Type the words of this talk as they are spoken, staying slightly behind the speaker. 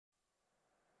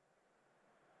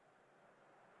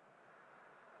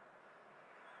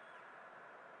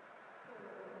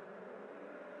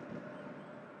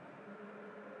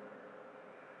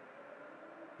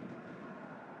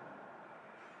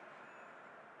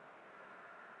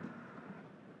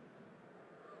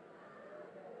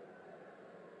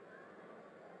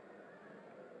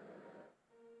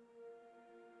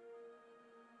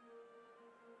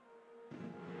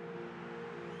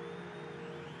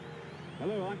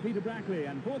Hello, I'm Peter Brackley,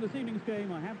 and for this evening's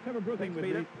game, I have Trevor Brooking with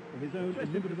me for his own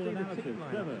inimitable analysis.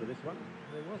 Trevor. For this one,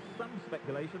 there was some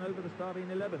speculation over the starting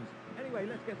 11s. Anyway,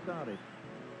 let's get started.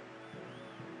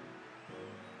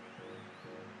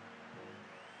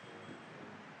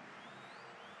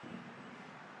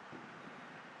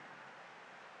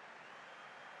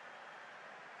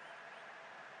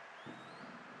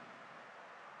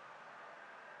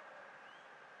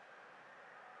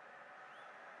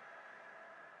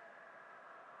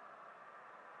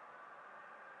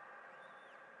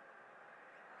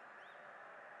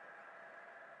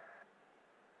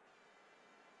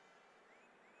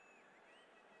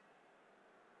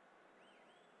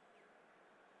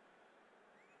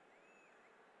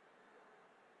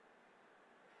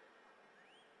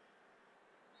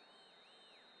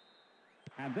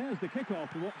 And there's the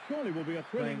kickoff for what surely will be a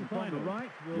thrilling Playing final. from the right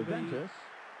will Juventus.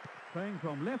 be playing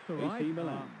from left to right. AC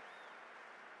Milan.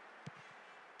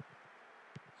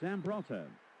 Zambrotta.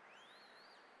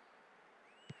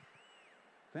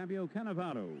 Fabio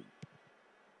Cannavaro.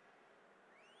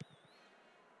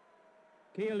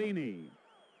 Chiellini.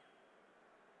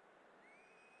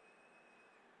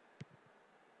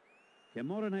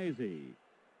 Camoranesi.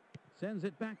 Sends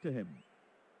it back to him.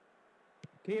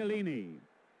 Chiellini.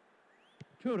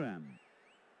 Thuram.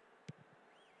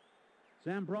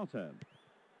 Zambrotta.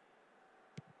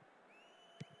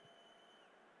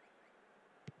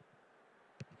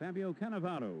 Fabio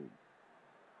Cannavaro.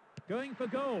 Going for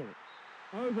goal.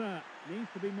 Over. Needs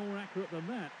to be more accurate than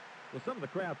that. Well, some of the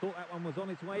crowd thought that one was on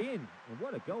its way in. And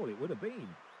what a goal it would have been.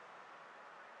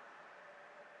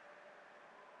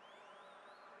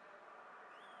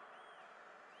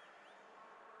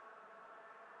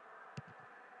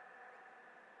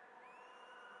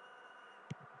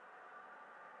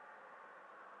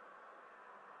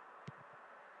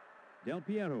 Del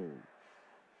Piero.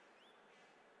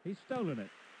 He's stolen it.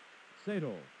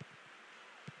 Cedor.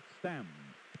 Stam.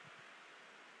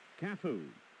 Cafu.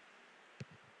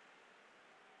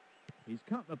 He's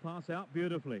cut the pass out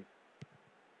beautifully.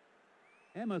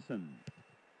 Emerson.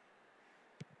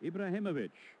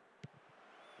 Ibrahimovic.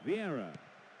 Vieira.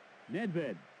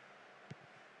 Nedved.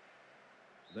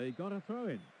 They got a throw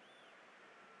in.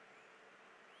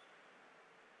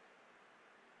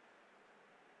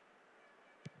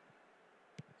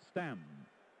 Stam.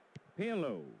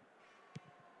 Pirlo.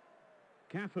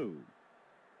 Cafu.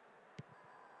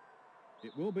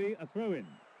 It will be a throw-in.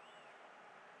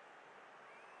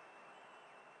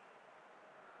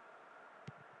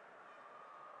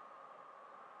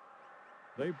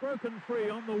 They've broken free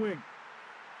on the wing.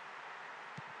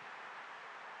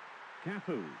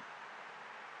 Cafu.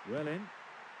 Well in.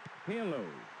 Pirlo.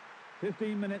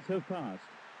 15 minutes have passed.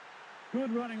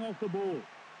 Good running off the ball.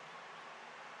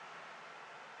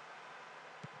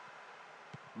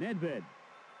 Nedved.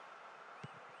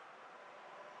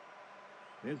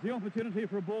 There's the opportunity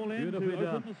for a ball in to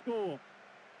open the score.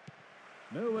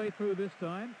 No way through this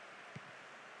time.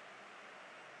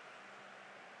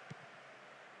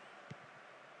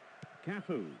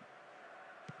 Cafu.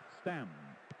 Stam.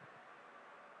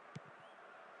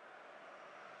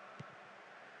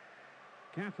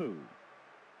 Cafu.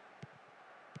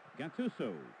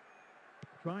 Gattuso.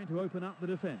 Trying to open up the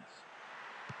defence.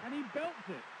 And he belts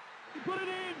it. He put it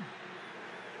in!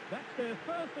 That's their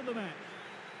first of the match.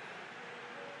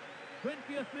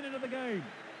 20th minute of the game.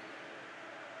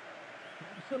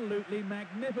 Absolutely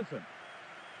magnificent.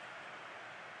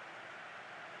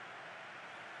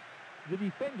 The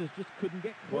defenders just couldn't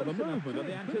get close. Well, the enough movement to and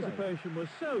the it, could they? anticipation was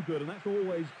so good, and that's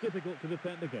always difficult to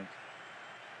defend against.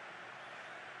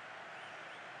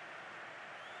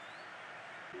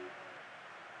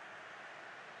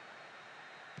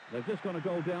 They've just gone a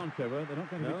goal down, Trevor. They're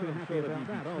not going to be too happy about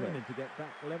that, are they? To get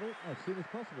back level as soon as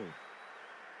possible.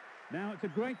 Now it's a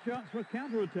great chance for a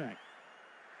counter-attack.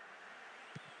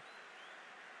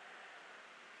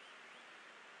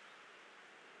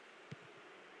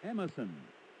 Emerson.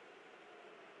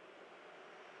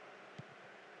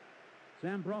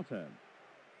 Zambrotta.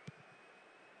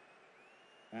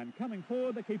 And coming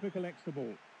forward, the keeper collects the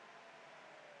ball.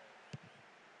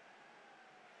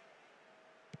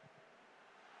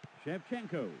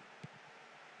 Shevchenko.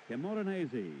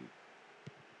 Camoranesi.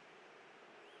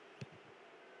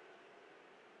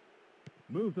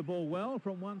 Moved the ball well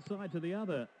from one side to the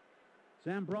other.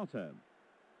 Zambrotta.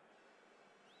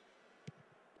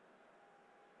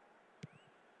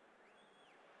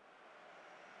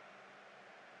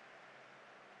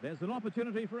 There's an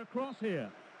opportunity for a cross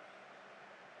here.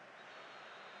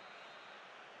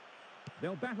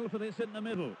 They'll battle for this in the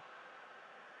middle.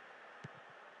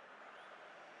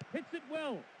 Hits it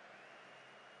well.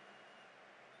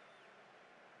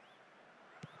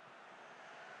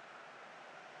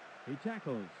 He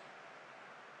tackles.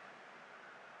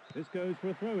 This goes for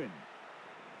a throw-in.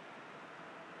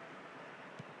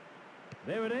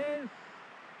 There it is.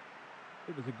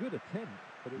 It was a good attempt,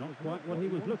 but it Not was quite what he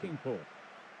was wanted. looking for.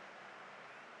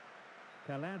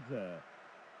 Kaladze.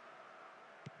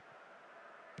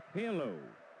 Pirlo.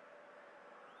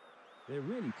 They're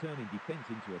really turning defence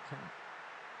into attack.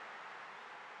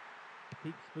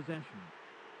 Keeps possession.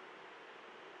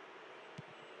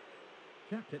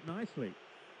 Tapped it nicely.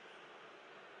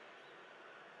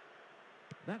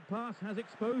 That pass has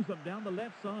exposed them down the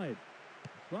left side.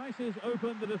 Slices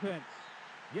open the defence.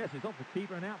 Yes, it's off the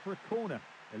keeper and out for a corner.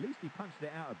 At least he punched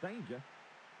it out of danger.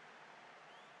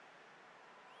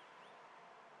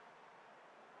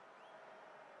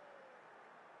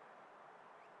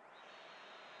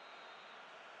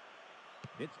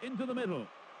 It's into the middle.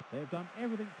 They've done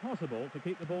everything possible to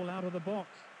keep the ball out of the box.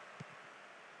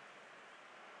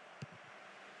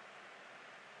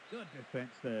 Good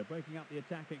defence there, breaking up the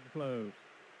attacking flow.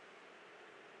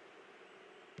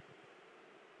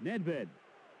 Nedved.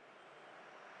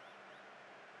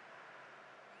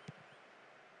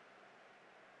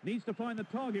 Needs to find the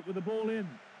target with the ball in.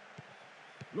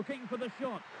 Looking for the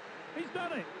shot. He's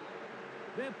done it.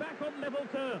 They're back on level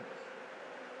terms.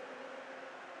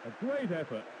 A great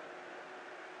effort.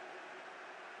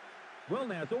 Well,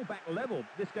 now it's all back level.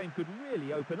 This game could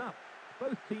really open up.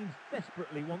 Both teams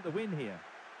desperately want the win here.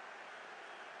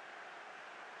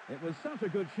 It was such a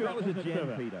good shot. That was a wasn't it, gem,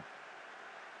 Trevor? Peter.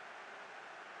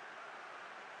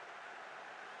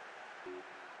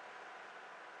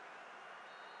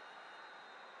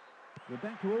 We're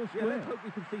back to all Yeah, square. let's hope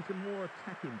we can see some more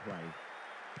attacking play.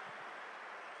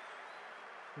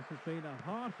 This has been a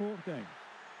hard-fought game.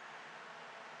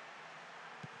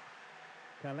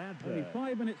 Kaladze. Only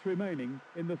 5 minutes remaining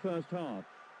in the first half.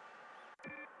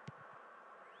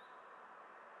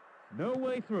 No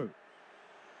way through.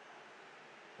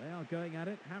 They are going at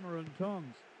it, hammer and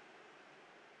tongs.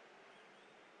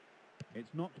 It's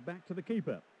knocked back to the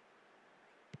keeper.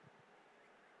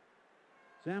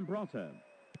 Zambrotta.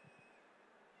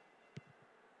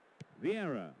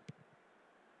 Vieira.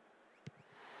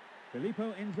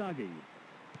 Filippo Inzaghi.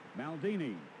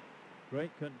 Maldini.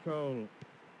 Great control.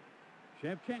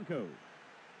 Shevchenko.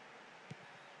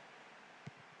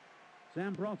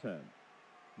 Zambrotta.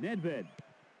 Nedved.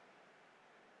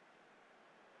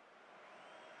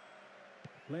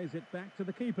 Plays it back to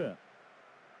the keeper.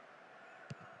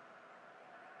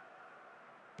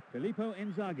 Filippo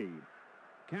Inzaghi.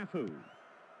 Cafu.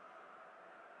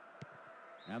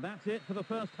 Now that's it for the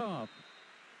first half.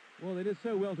 Well, they did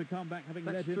so well to come back, having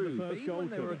That's led in true, the but first even goal. when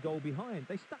they were a Trevor. goal behind,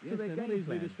 they stuck Yes, to their they're game not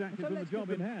easily plan. distracted So from the let's job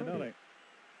give in them hand, are credit.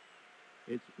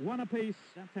 they? It's one apiece.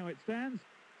 That's how it stands.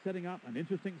 Setting up an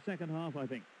interesting second half, I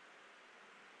think.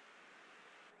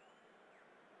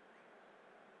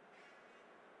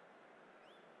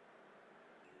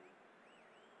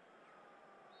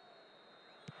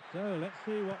 So let's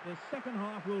see what the second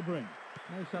half will bring.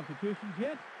 No substitutions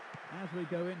yet as we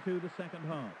go into the second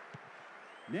half.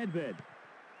 Nedved.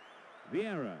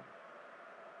 Vieira.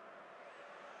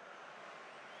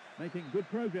 Making good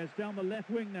progress down the left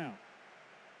wing now.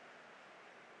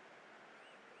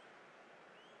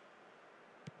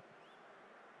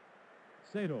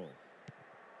 Seedorf.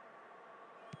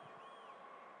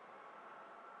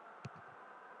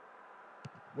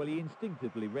 Well, he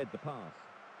instinctively read the pass.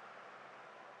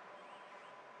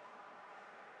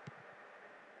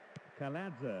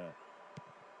 Kaladze.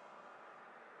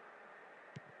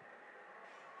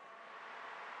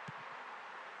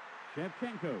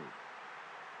 Shevchenko.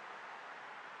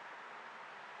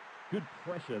 Good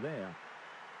pressure there.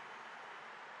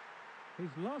 He's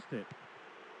lost it.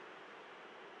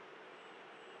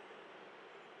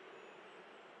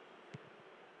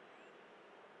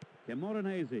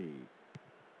 Camoranesi.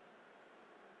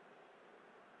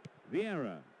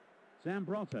 Vieira.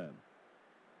 Zambrotta.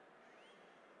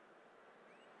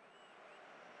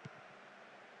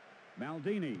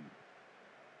 Maldini.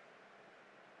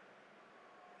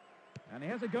 And he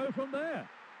has a go from there.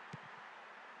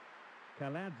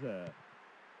 Kaladze.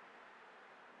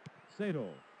 Seedorf.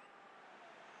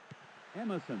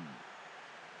 Emerson.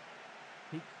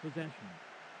 Keeps possession.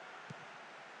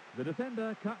 The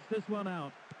defender cuts this one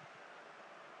out.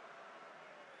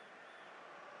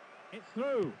 It's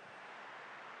through.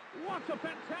 What a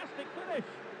fantastic finish!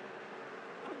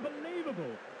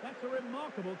 Unbelievable. That's a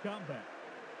remarkable comeback.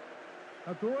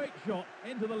 A great shot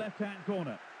into the left-hand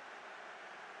corner.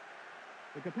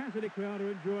 The capacity crowd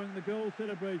are enjoying the goal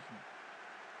celebration.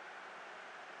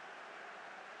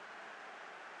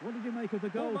 What did you make of the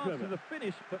goal, Full marks Trevor? to the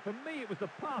finish, but for me it was the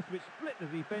pass which split the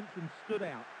defence and stood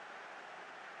out.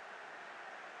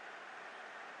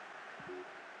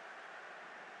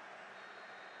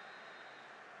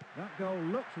 That goal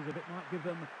looks as if it might give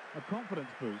them a confidence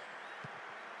boost.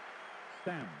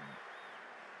 Stam.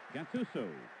 Gattuso.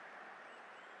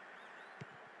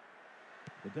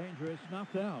 The danger is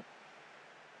snuffed out.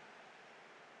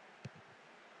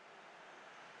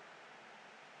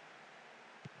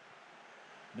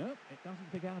 Nope, it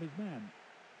doesn't pick out his man.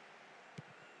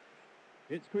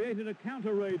 It's created a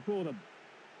counter raid for them.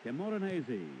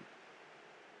 Camoranesi.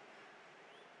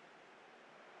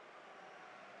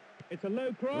 It's a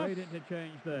low cross. Great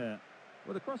interchange there.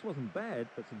 Well, the cross wasn't bad,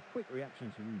 but some quick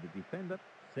reactions from the defender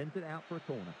sent it out for a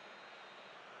corner.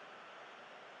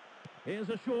 Here's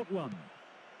a short one.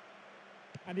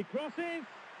 And he crosses.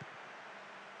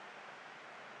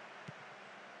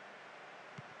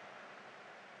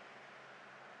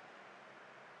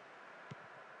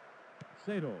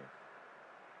 Seedorf.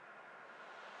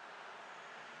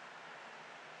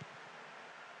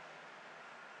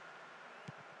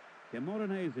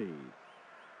 Camoranesi.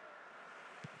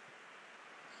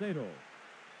 Seedorf.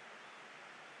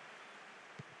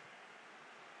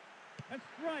 A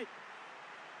strike.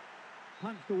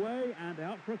 Punched away and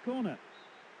out for a corner.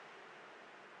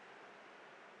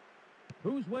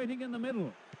 Who's waiting in the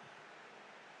middle?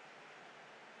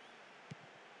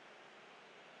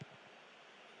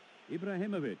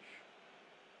 Ibrahimovic.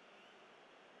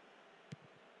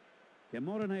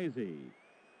 Camoranesi.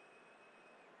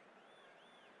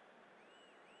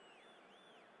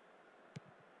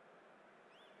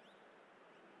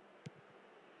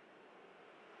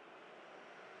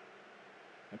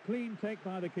 A clean take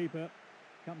by the keeper.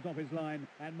 Comes off his line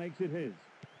and makes it his.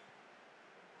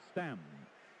 Stam.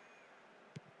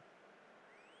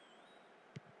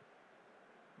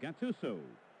 Gattuso.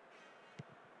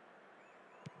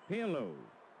 Pirlo.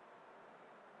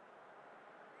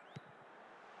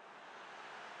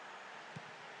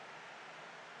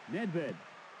 Nedved.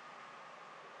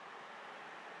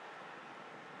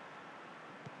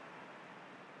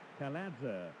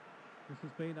 Kaladza. This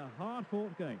has been a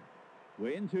hard-fought game.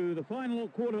 We're into the final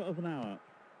quarter of an hour.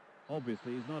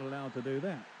 Obviously, he's not allowed to do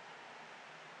that.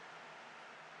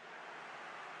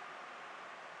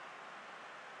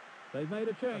 They've made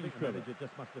a change. I think the manager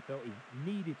just must have felt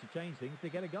he needed to change things to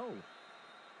get a goal.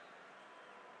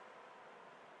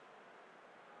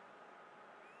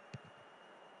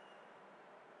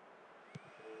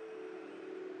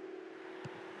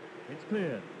 It's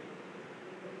cleared.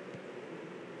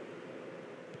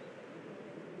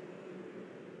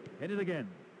 Hit it again.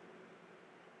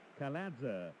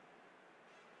 Kaladza.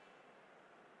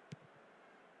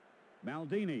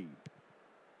 Maldini.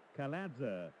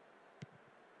 Kaladza.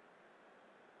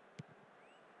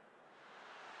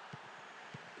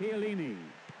 Chiellini.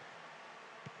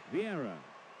 Vieira.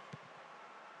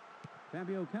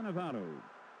 Fabio Cannavaro.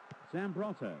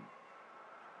 Zambrotta.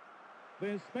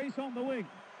 There's space on the wing.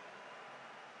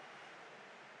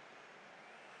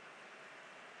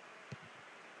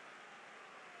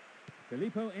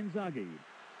 Filippo Inzaghi.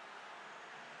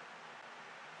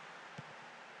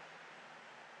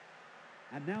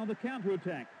 And now the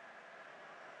counter-attack.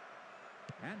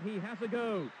 And he has a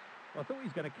go. Well, I thought he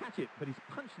was going to catch it, but he's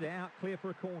punched it out clear for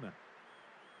a corner.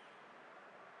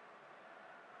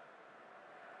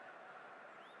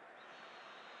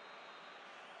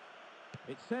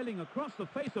 It's sailing across the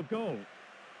face of goal.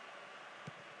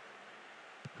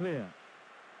 Clear.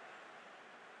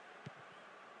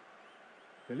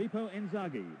 Filippo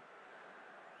Inzaghi.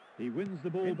 He wins the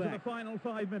ball Into back. the final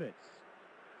 5 minutes.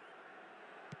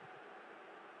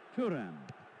 Thuram.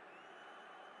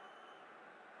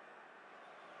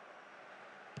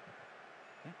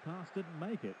 That pass didn't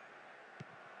make it.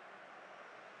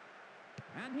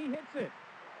 And he hits it.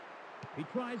 He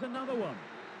tries another one.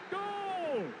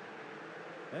 Goal!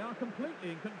 They are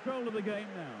completely in control of the game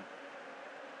now.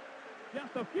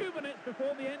 Just a few minutes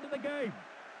before the end of the game.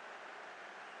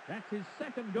 That's his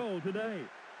second goal today.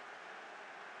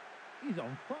 He's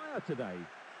on fire today.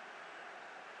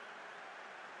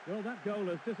 Well, that goal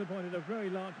has disappointed a very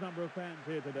large number of fans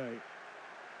here today.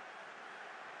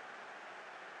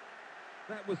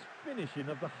 That was finishing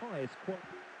of the highest quality.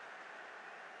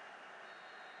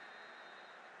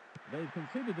 They've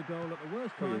conceded the goal at the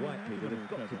worst Well, time. you're right, Peter. They've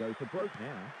got to go for broke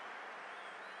now.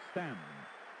 Stam.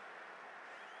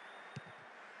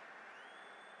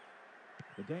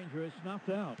 The danger is snuffed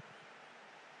out.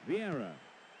 Vieira.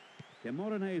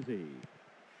 Camoranesi.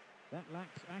 That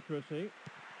lacks accuracy.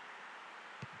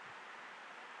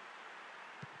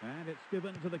 And it's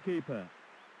given to the keeper.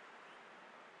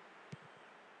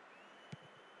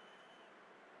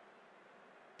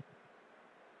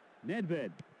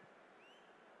 Nedved.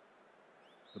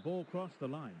 The ball crossed the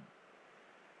line.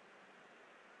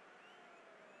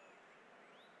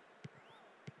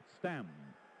 Stam.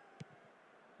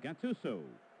 Gattuso.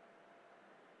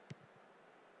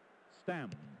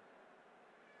 Stam.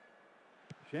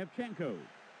 Shevchenko.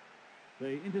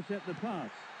 They intercept the pass.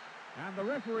 And the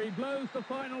referee blows the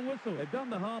final whistle. They've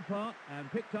done the hard part and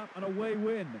picked up an away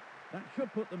win. That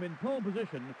should put them in pole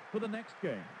position for the next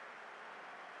game.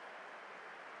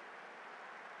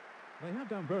 They have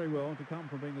done very well to come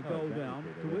from being a goal down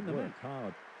to win the match.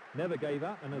 Hard. Never gave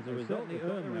up, and as a result, they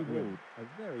earned the reward.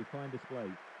 A very fine display.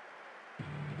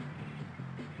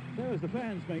 So as the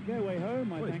fans make their way home,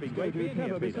 my thanks go to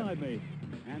Trevor beside me.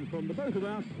 And from the both of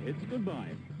us, it's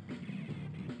goodbye.